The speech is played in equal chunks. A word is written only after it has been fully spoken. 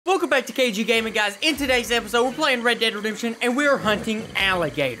back to KG Gaming, guys. In today's episode, we're playing Red Dead Redemption, and we're hunting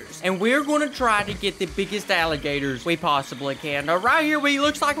alligators. And we're going to try to get the biggest alligators we possibly can. Now, right here,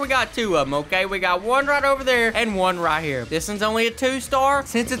 looks like we got two of them, okay? We got one right over there and one right here. This one's only a 2-star.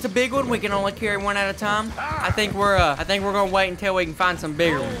 Since it's a big one, we can only carry one at a time. I think we're gonna wait until we can find some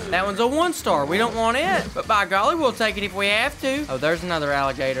bigger ones. That one's a 1-star. We don't want it, but by golly, we'll take it if we have to. Oh, there's another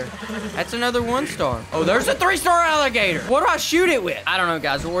alligator. That's another 1-star. Oh, there's a 3-star alligator. What do I shoot it with? I don't know,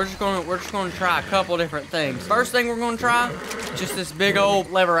 guys. We're just gonna try a couple different things. First thing we're gonna try, just this big old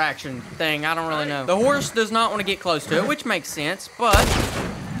lever action thing. I don't really know. The horse does not want to get close to it, which makes sense, but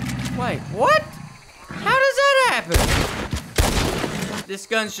wait, what? How does that happen? This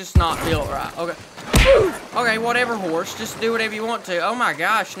gun's just not built right. Okay. Okay, whatever, horse. Just do whatever you want to. Oh my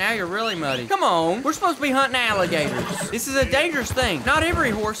gosh, now you're really muddy. Come on. We're supposed to be hunting alligators. This is a dangerous thing. Not every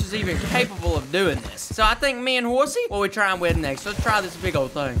horse is even capable of doing this. So I think me and Horsey, what we trying with next? Let's try this big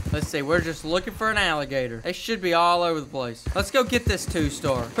old thing. Let's see. We're just looking for an alligator. They should be all over the place. Let's go get this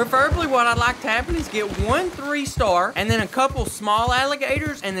 2-star. Preferably what I'd like to happen is get one 3-star and then a couple small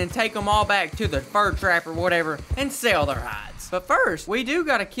alligators and then take them all back to the fur trap or whatever and sell their hides. But first, we do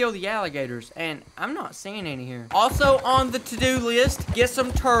gotta kill the alligators, and I'm not seeing any here. Also on the to-do list, get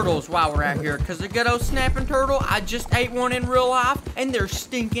some turtles while we're out here, because the good old snapping turtle, I just ate one in real life, and they're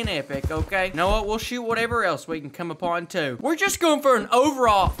stinking epic, okay? You know what? We'll shoot whatever else we can come upon, too. We're just going for an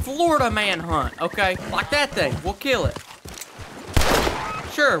overall Florida man hunt, okay? Like that thing. We'll kill it.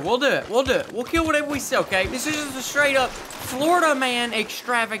 Sure, we'll do it. We'll do it. We'll kill whatever we see, okay? This is just a straight-up Florida man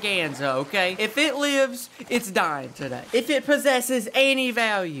extravaganza, okay? If it lives, it's dying today. If it possesses any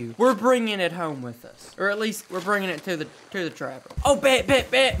value, we're bringing it home with us. Or at least, we're bringing it to the trapper. Oh, bet.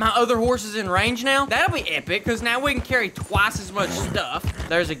 My other horse is in range now. That'll be epic, because now we can carry twice as much stuff.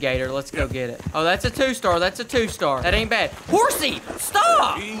 There's a gator. Let's go get it. Oh, that's a 2-star. That's a 2-star. That ain't bad. Horsey,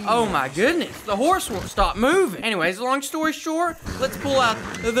 stop! Oh, my goodness. The horse won't stop moving. Anyways, long story short, let's pull out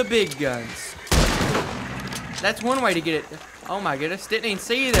the big guns. That's one way to get it. Oh my goodness, didn't even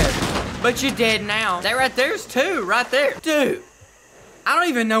see you there. But you're dead now. That right there's 2 right there. Dude, I don't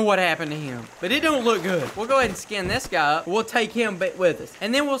even know what happened to him, but it don't look good. We'll go ahead and skin this guy up. We'll take him with us.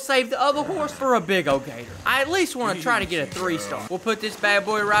 And then we'll save the other horse for a big old gator. I at least want to try to get a 3-star. We'll put this bad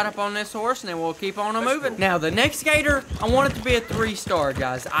boy right up on this horse, and then we'll keep on moving. Now, the next gator, I want it to be a 3-star,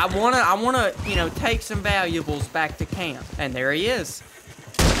 guys. I wanna, you know, take some valuables back to camp. And there he is.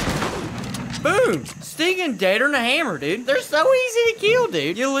 Boom! Stinking deader than a hammer, dude. They're so easy to kill,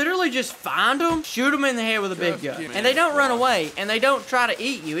 dude. You literally just find them, shoot them in the head with a big gun. And they don't run away, and they don't try to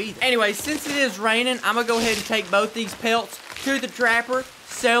eat you either. Anyway, since it is raining, I'm gonna go ahead and take both these pelts to the trapper,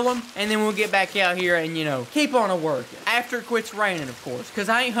 sell them, and then we'll get back out here and, you know, keep on working. After it quits raining, of course, because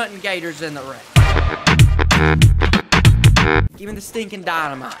I ain't hunting gators in the rain. Give me the stinking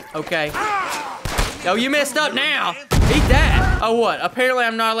dynamite, okay? Oh, you messed up now. Eat that. Oh, what? Apparently,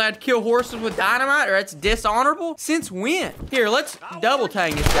 I'm not allowed to kill horses with dynamite, or that's dishonorable? Since when? Here, let's double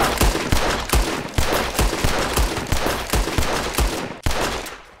tang this guy.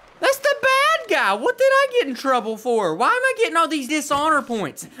 That's the bad guy. What did I get in trouble for? Why am I getting all these dishonor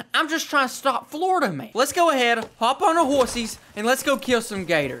points? I'm just trying to stop Florida man. Let's go ahead, hop on the horsies, and let's go kill some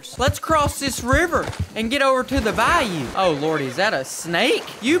gators. Let's cross this river and get over to the bayou. Oh, Lordy, is that a snake?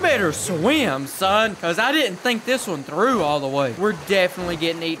 You better swim, son, because I didn't think this one through all the way. We're definitely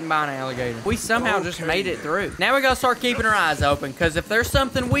getting eaten by an alligator. We somehow just made it through. Now we gotta start keeping our eyes open, because if there's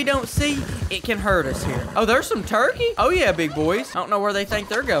something we don't see, it can hurt us here. Oh, there's some turkey? Oh, yeah, big boys. I don't know where they think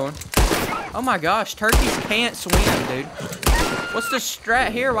they're going. Oh, my gosh, turkeys can't swim, dude. What's the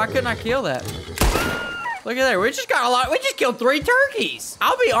strat here? Why couldn't I kill that? Look at that. We just got a lot. We just killed 3 turkeys.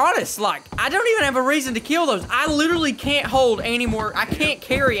 I'll be honest, like, I don't even have a reason to kill those. I literally can't hold any more. I can't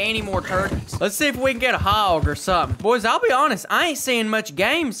carry any more turkeys. Let's see if we can get a hog or something. Boys, I'll be honest. I ain't seeing much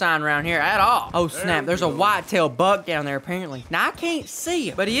game sign around here at all. Oh, snap. There's a white-tailed buck down there, apparently. Now, I can't see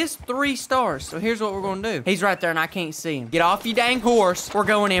him, but he is 3 stars. So here's what we're going to do. He's right there, and I can't see him. Get off you dang horse. We're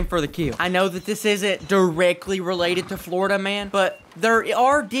going in for the kill. I know that this isn't directly related to Florida, man, but there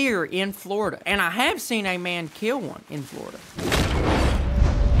are deer in Florida, and I have seen a man kill one in Florida.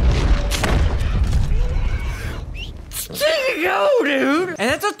 There you go, dude. And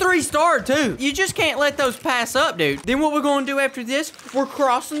that's a 3-star, too. You just can't let those pass up, dude. Then what we're going to do after this, we're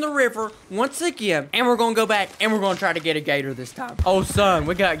crossing the river once again, and we're going to go back, and we're going to try to get a gator this time. Oh, son,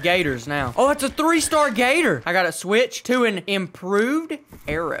 we got gators now. Oh, it's a 3-star gator. I got to switch to an improved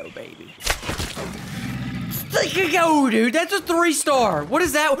arrow, baby. Go, dude. That's a 3-star. What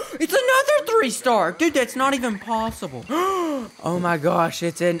is that? It's another 3-star. Dude, that's not even possible. Oh my gosh,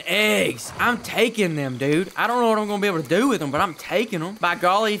 it's in eggs. I'm taking them, dude. I don't know what I'm gonna be able to do with them, but I'm taking them. By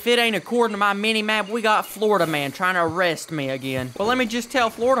golly, if it ain't according to my mini-map, we got Florida Man trying to arrest me again. But let me just tell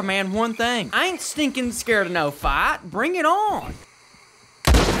Florida Man one thing. I ain't stinking scared of no fight. Bring it on.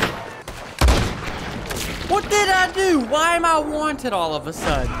 What did I do? Why am I wanted all of a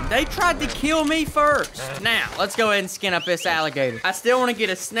sudden? They tried to kill me first. Now, let's go ahead and skin up this alligator. I still want to get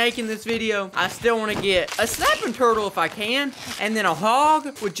a snake in this video. I still want to get a snapping turtle if I can. And then a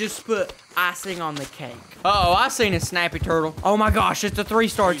hog would just put icing on the cake. Uh-oh, I seen a snappy turtle. Oh my gosh, it's a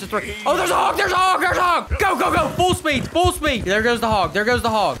 3-star. It's a 3. Oh, there's a hog. There's a hog. There's a hog. Go, go, go. Full speed. Full speed. There goes the hog. There goes the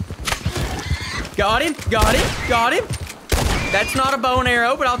hog. Got him. Got him. Got him. That's not a bow and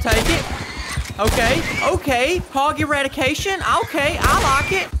arrow, but I'll take it. Okay, okay, hog eradication, okay, I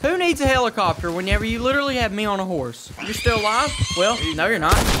like it. Who needs a helicopter whenever you literally have me on a horse? You're still alive? Well, no you're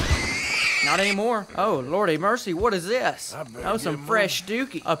not. Not anymore. Oh, Lordy mercy, what is this? Oh, some fresh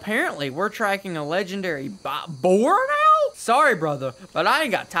dookie. Apparently, we're tracking a legendary boar now? Sorry, brother, but I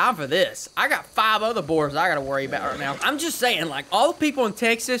ain't got time for this. I got 5 other boars I gotta worry about right now. I'm just saying, like, all the people in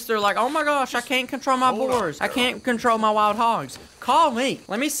Texas, they're like, oh my gosh, I can't control my boars. I can't control my wild hogs. Call me.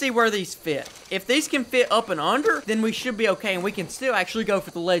 Let me see where these fit. If these can fit up and under, then we should be okay, and we can still actually go for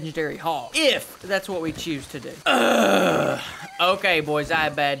the legendary hog, if that's what we choose to do. Okay, boys, I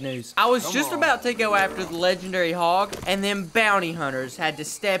have bad news. I was just about to go after the legendary hog, and then bounty hunters had to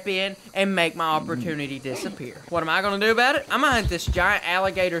step in and make my opportunity disappear. What am I gonna do about it? I'm gonna hunt this giant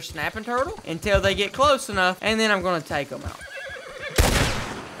alligator snapping turtle until they get close enough, and then I'm gonna take them out.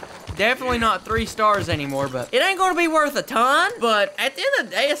 Definitely not 3 stars anymore, but it ain't gonna be worth a ton. But at the end of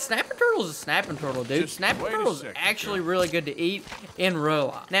the day, a snapping turtle is a snapping turtle, dude. Snapping turtles are actually really good to eat in real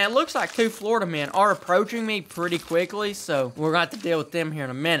life. Now, it looks like 2 Florida men are approaching me pretty quickly, so we're gonna have to deal with them here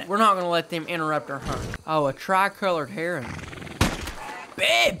in a minute. We're not gonna let them interrupt our hunt. Oh, a tricolored heron.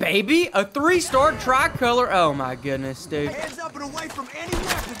 Bad, baby! A 3-star tricolor. Oh my goodness, dude. Hands up and away from any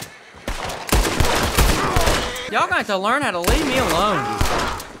weapon. Y'all got to learn how to leave me alone, dude.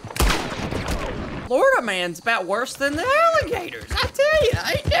 Florida man's about worse than the alligators. I tell you,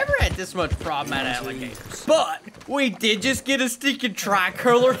 I ain't never had this much problem at alligators. But we did just get a stinking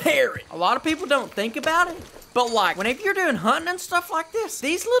tricolored heron. A lot of people don't think about it, but like, whenever you're doing hunting and stuff like this,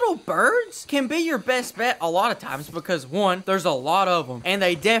 these little birds can be your best bet a lot of times because, one, there's a lot of them, and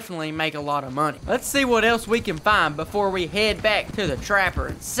they definitely make a lot of money. Let's see what else we can find before we head back to the trapper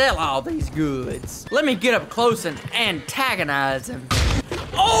and sell all these goods. Let me get up close and antagonize him.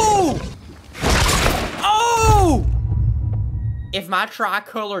 Oh! Oh! If my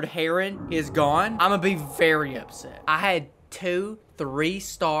tricolored heron is gone, I'm gonna be very upset. I had 2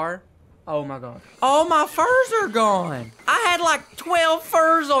 3-star. Oh my god. All my furs are gone. I had like 12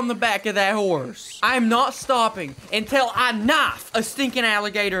 furs on the back of that horse. I am not stopping until I knife a stinking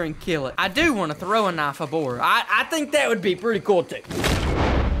alligator and kill it. I do want to throw a knife a boar. I think that would be pretty cool too.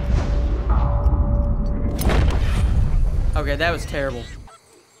 Okay, that was terrible.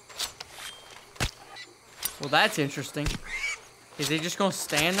 Well, that's interesting. Is he just gonna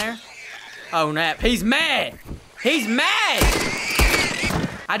stand there? Oh, Nap. He's mad! He's mad!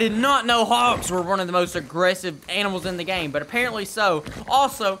 I did not know hogs were one of the most aggressive animals in the game, but apparently so.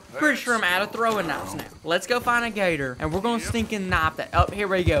 Also, pretty sure I'm out of throwing knives now. Let's go find a gator, and we're gonna stinking knife that. Oh, here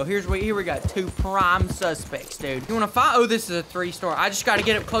we go. Here we got 2 prime suspects, dude. You wanna fight? Oh, this is a 3-star. I just gotta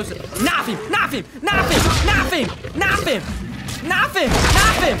get up close. Knife him! Knife him! Knife him! Knife him! Knife him! Knife him!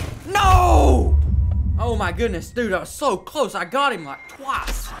 Knife him! No! Oh my goodness, dude, I was so close. I got him like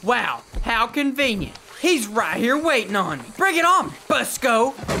twice. Wow, how convenient. He's right here waiting on me. Bring it on,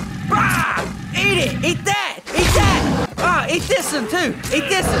 Busco. Ah, eat it, eat that, eat that. Ah, eat this one too. Eat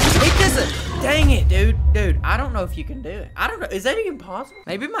this one, eat this one. Dang it, dude. Dude, I don't know if you can do it. I don't know, is that even possible?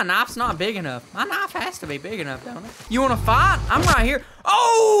 Maybe my knife's not big enough. My knife has to be big enough, don't it? You wanna fight? I'm right here.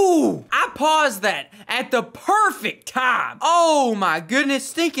 Oh, I paused that at the perfect time. Oh my goodness,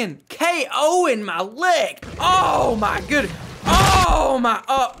 stinking KO in my leg. Oh my goodness. Oh my,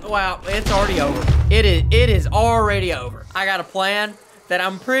 oh, wow, it's already over. It is already over. I got a plan that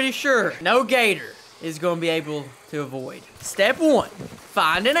I'm pretty sure no gator is gonna be able to avoid. Step 1,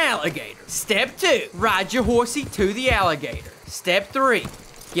 find an alligator. Step 2, ride your horsey to the alligator. Step 3,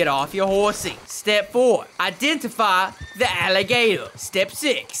 get off your horsey. Step 4, identify the alligator. Step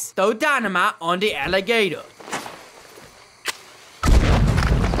 6, throw dynamite on the alligator.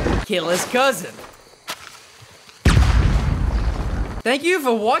 Kill his cousin. Thank you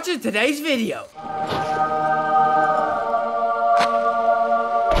for watching today's video.